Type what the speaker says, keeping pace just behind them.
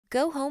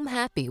Go home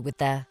happy with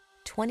the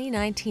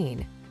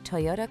 2019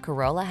 Toyota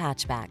Corolla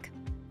hatchback.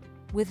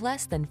 With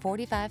less than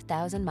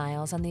 45,000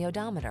 miles on the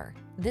odometer,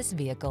 this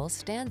vehicle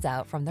stands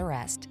out from the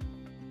rest.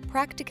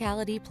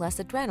 Practicality plus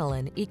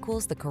adrenaline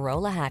equals the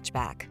Corolla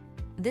hatchback.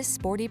 This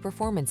sporty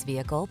performance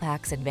vehicle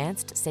packs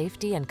advanced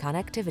safety and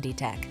connectivity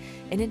tech,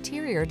 an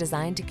interior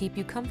designed to keep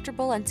you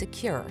comfortable and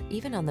secure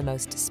even on the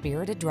most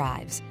spirited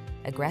drives,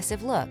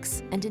 aggressive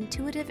looks, and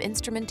intuitive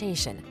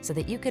instrumentation so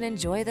that you can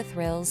enjoy the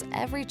thrills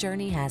every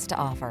journey has to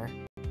offer.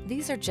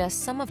 These are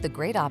just some of the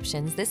great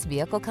options this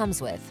vehicle comes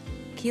with: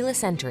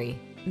 keyless entry,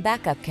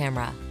 backup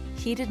camera,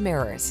 heated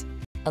mirrors,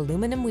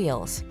 aluminum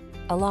wheels,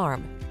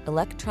 alarm,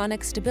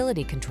 electronic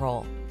stability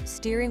control,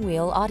 steering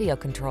wheel audio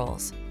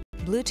controls,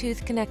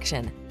 Bluetooth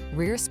connection,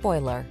 rear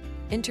spoiler,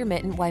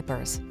 intermittent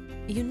wipers.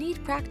 You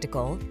need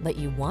practical, but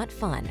you want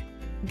fun.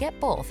 Get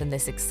both in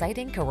this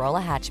exciting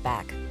Corolla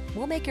hatchback.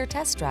 We'll make your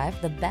test drive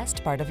the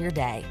best part of your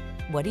day.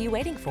 What are you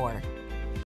waiting for?